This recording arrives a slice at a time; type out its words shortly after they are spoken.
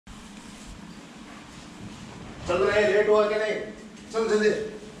चल रहे लेट हुआ क्या नहीं चल जल्दी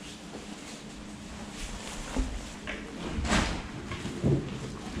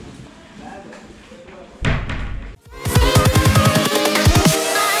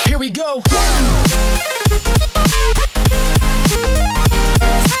Here we go.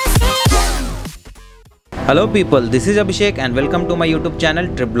 Hello people, this is Abhishek and welcome to my YouTube channel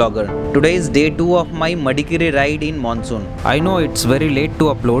Trip Blogger. Today is day 2 of my Madikeri ride in monsoon. I know it's very late to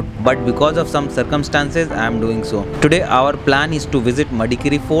upload, but because of some circumstances I am doing so. Today our plan is to visit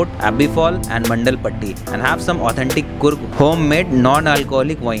Madikeri Fort, Abbey Fall and Mandalpatti and have some authentic Coorg homemade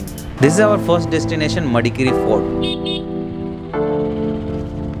non-alcoholic wine. This is our first destination, Madikeri Fort.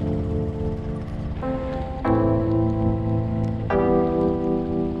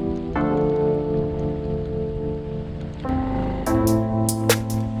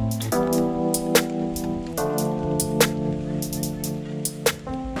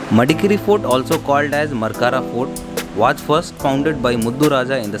 Madikeri Fort, also called as Markara Fort, was first founded by Muddu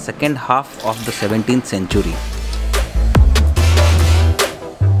Raja in the second half of the 17th century.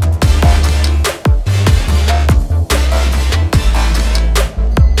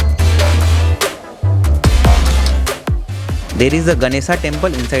 There is a Ganesha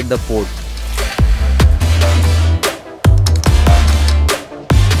temple inside the fort.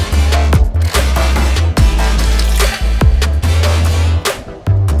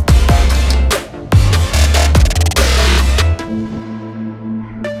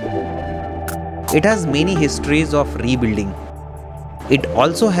 It has many histories of rebuilding. It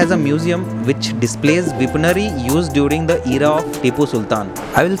also has a museum which displays weaponry used during the era of Tipu Sultan.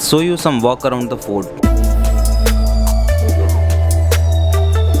 I will show you some walk around the fort.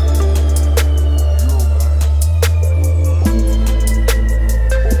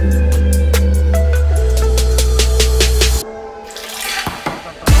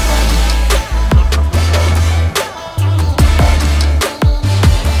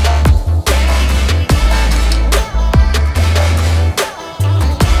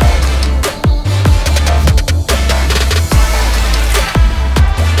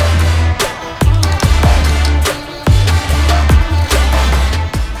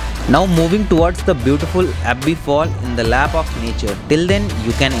 Now moving towards the beautiful Abbey Fall in the lap of nature. Till then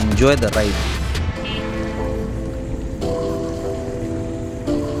you can enjoy the ride.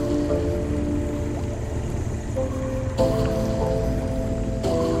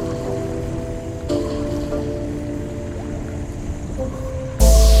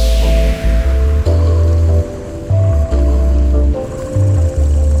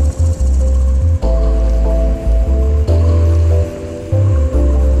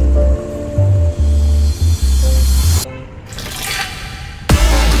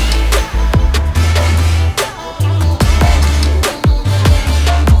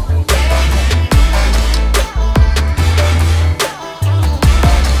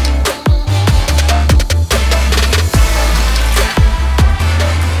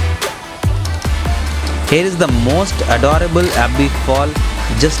 Here is the most adorable Abbey Fall.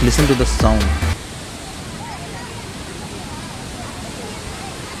 Just listen to the sound.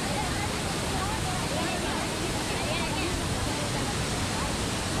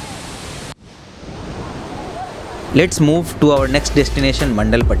 Let's move to our next destination,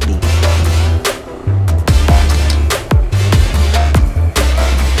 Mandalpatti.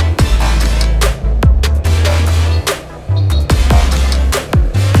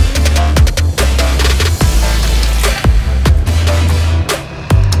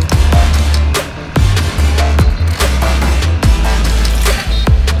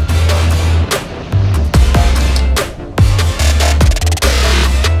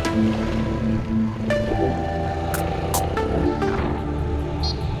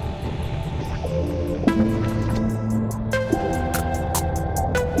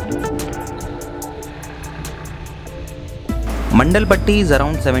 Mandalpatti is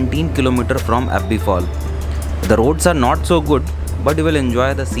around 17 km from Abbey Fall. The roads are not so good, but you will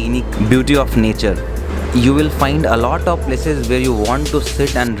enjoy the scenic beauty of nature. You will find a lot of places where you want to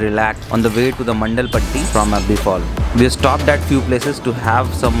sit and relax on the way to the Mandalpatti from Abbey Fall. We stopped at few places to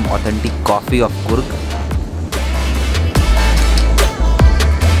have some authentic coffee of Coorg.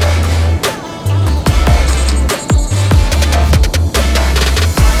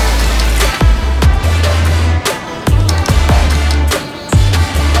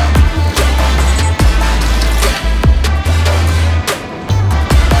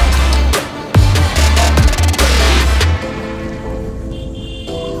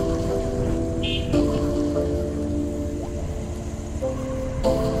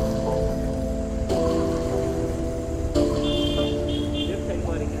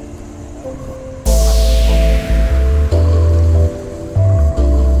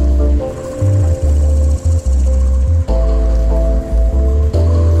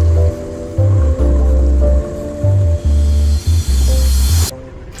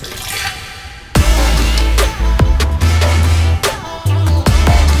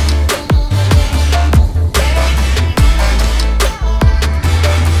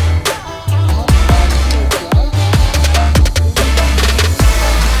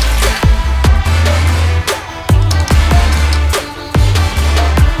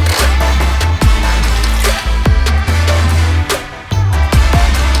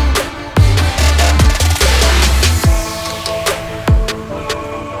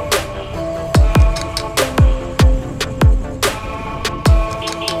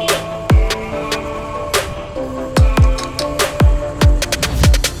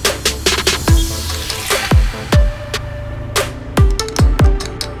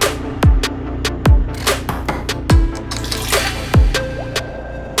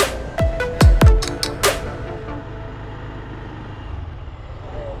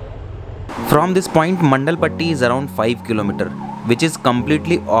 From this point, Mandalpatti is around 5 km, which is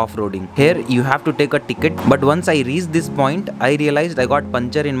completely off-roading. Here you have to take a ticket, but once I reached this point, I realized I got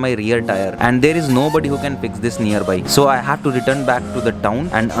puncture in my rear tire and there is nobody who can fix this nearby. So I have to return back to the town,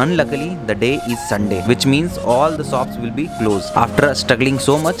 and unluckily the day is Sunday, which means all the shops will be closed. After struggling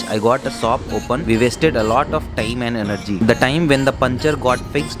so much, I got a shop open. We wasted a lot of time and energy. The time when the puncture got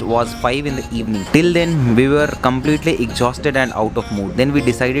fixed was 5 in the evening. Till then we were completely exhausted and out of mood. Then we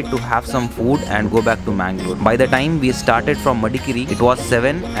decided to have some food and go back to Mangalore. By the time we started from Madikeri, it was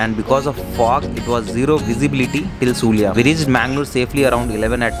 7, and because of fog it was zero visibility till Sulia. We reached Mangalore safely around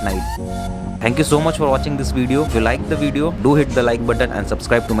 11 at night. Thank you so much for watching this video. If you liked the video, do hit the like button and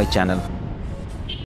subscribe to my channel.